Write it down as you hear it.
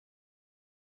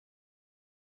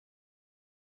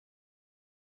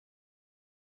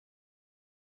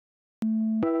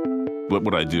What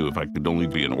would I do if I could only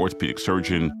be an orthopedic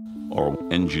surgeon or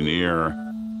engineer?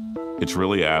 It's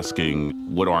really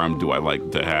asking, what arm do I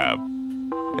like to have?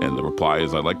 And the reply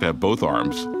is, I'd like to have both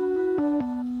arms.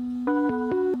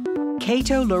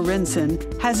 Cato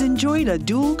Laurencin has enjoyed a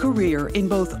dual career in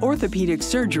both orthopedic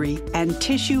surgery and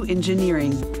tissue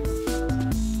engineering.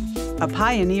 A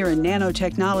pioneer in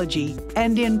nanotechnology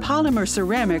and in polymer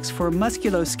ceramics for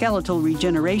musculoskeletal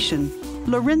regeneration,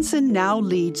 Laurencin now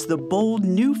leads the bold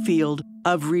new field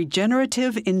of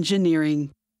regenerative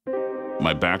engineering.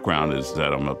 My background is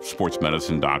that I'm a sports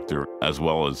medicine doctor as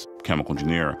well as chemical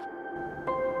engineer.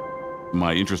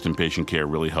 My interest in patient care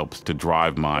really helps to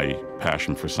drive my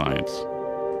passion for science.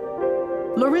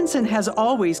 Laurencin has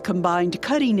always combined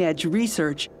cutting-edge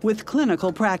research with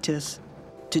clinical practice.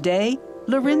 Today,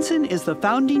 Laurencin is the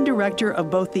founding director of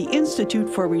both the Institute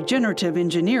for Regenerative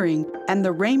Engineering and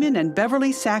the Raymond and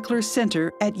Beverly Sackler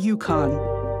Center at UConn.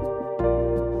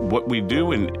 What we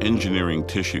do in engineering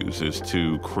tissues is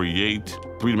to create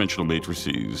three-dimensional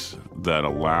matrices that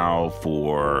allow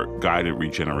for guided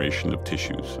regeneration of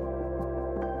tissues.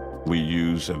 We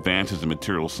use advances in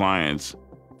material science,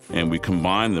 and we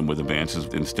combine them with advances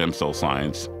in stem cell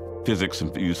science, physics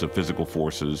and use of physical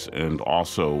forces, and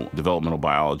also developmental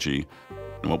biology,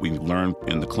 and what we learn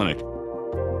in the clinic.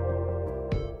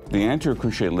 The anterior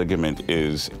cruciate ligament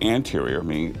is anterior,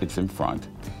 meaning it's in front.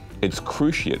 It's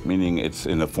cruciate, meaning it's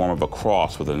in the form of a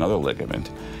cross with another ligament.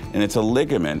 And it's a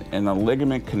ligament, and the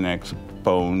ligament connects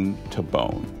bone to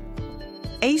bone.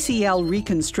 ACL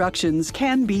reconstructions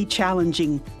can be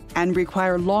challenging and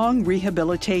require long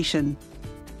rehabilitation.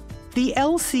 The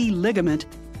LC ligament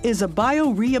is a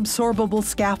bioreabsorbable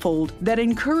scaffold that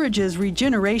encourages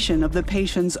regeneration of the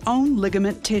patient's own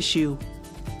ligament tissue.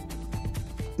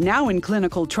 Now in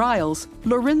clinical trials,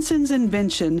 Laurencin's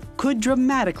invention could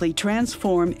dramatically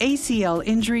transform ACL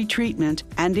injury treatment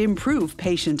and improve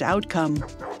patient outcome.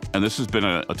 And this has been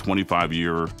a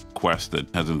 25-year quest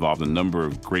that has involved a number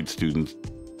of great students,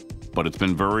 but it's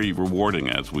been very rewarding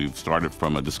as we've started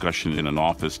from a discussion in an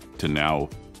office to now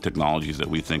technologies that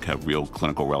we think have real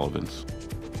clinical relevance.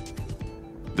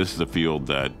 This is a field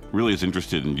that really is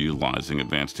interested in utilizing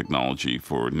advanced technology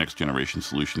for next-generation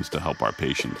solutions to help our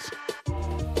patients.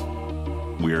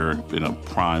 We're in a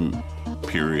prime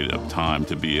period of time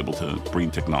to be able to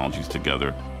bring technologies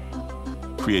together.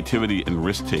 Creativity and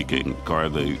risk-taking are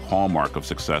the hallmark of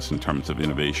success in terms of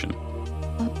innovation.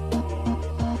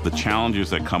 The challenges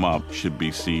that come up should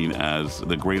be seen as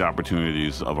the great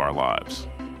opportunities of our lives.